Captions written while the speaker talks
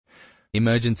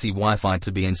Emergency Wi-Fi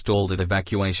to be installed at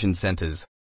evacuation centres.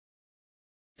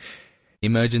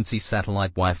 Emergency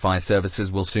satellite Wi-Fi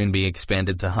services will soon be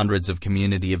expanded to hundreds of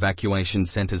community evacuation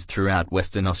centres throughout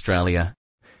Western Australia,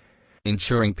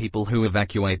 ensuring people who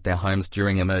evacuate their homes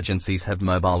during emergencies have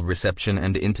mobile reception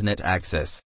and internet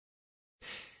access.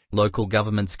 Local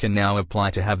governments can now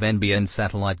apply to have NBN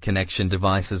satellite connection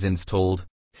devices installed,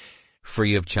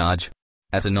 free of charge,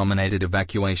 at a nominated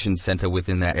evacuation centre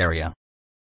within their area.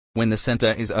 When the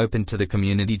centre is open to the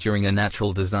community during a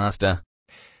natural disaster,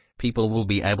 people will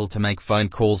be able to make phone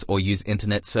calls or use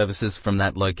internet services from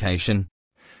that location,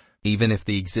 even if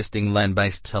the existing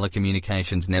land-based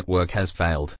telecommunications network has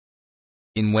failed.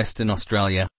 In Western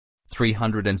Australia,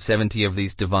 370 of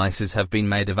these devices have been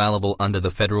made available under the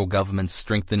federal government's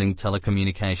Strengthening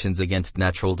Telecommunications Against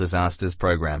Natural Disasters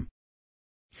program.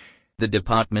 The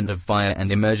Department of Fire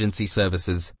and Emergency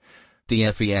Services,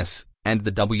 DFES, and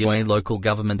the WA Local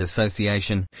Government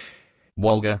Association,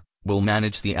 WOLGA, will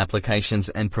manage the applications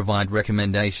and provide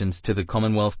recommendations to the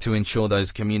Commonwealth to ensure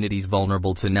those communities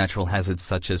vulnerable to natural hazards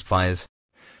such as fires,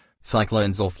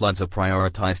 cyclones or floods are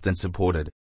prioritised and supported.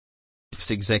 DFES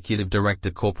Executive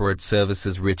Director Corporate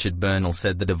Services Richard Burnell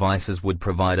said the devices would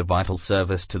provide a vital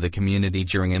service to the community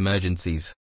during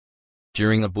emergencies.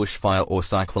 During a bushfire or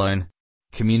cyclone,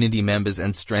 community members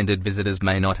and stranded visitors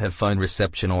may not have phone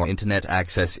reception or internet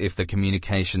access if the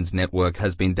communications network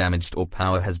has been damaged or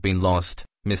power has been lost,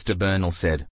 Mr. Burnell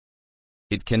said.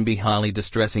 It can be highly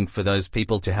distressing for those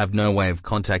people to have no way of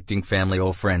contacting family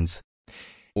or friends,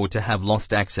 or to have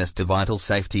lost access to vital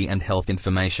safety and health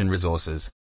information resources.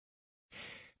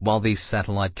 While these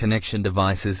satellite connection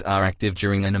devices are active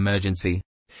during an emergency,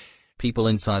 people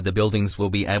inside the buildings will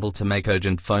be able to make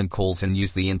urgent phone calls and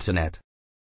use the internet.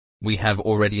 We have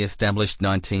already established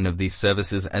 19 of these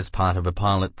services as part of a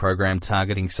pilot program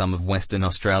targeting some of Western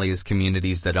Australia's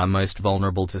communities that are most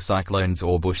vulnerable to cyclones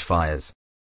or bushfires.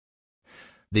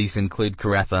 These include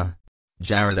Karratha,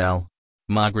 Jarrahdale,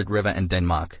 Margaret River and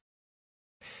Denmark.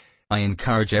 I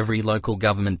encourage every local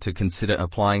government to consider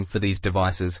applying for these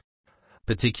devices,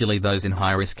 particularly those in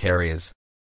high-risk areas.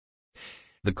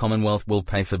 The Commonwealth will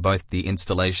pay for both the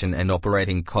installation and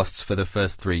operating costs for the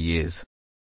first 3 years.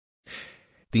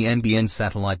 The NBN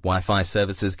satellite Wi-Fi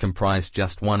services comprise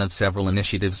just one of several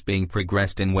initiatives being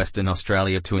progressed in Western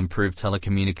Australia to improve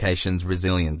telecommunications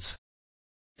resilience.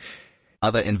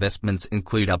 Other investments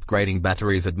include upgrading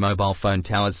batteries at mobile phone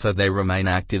towers so they remain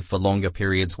active for longer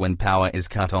periods when power is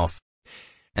cut off,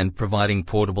 and providing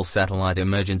portable satellite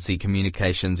emergency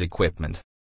communications equipment.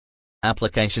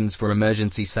 Applications for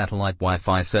emergency satellite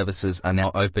Wi-Fi services are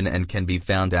now open and can be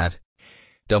found at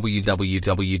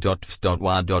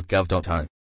www.dfes.wa.gov.au.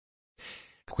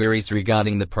 Queries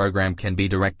regarding the program can be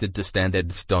directed to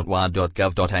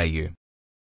standard@dfes.wa.gov.au.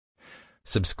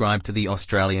 Subscribe to the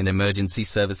Australian Emergency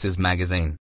Services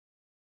magazine.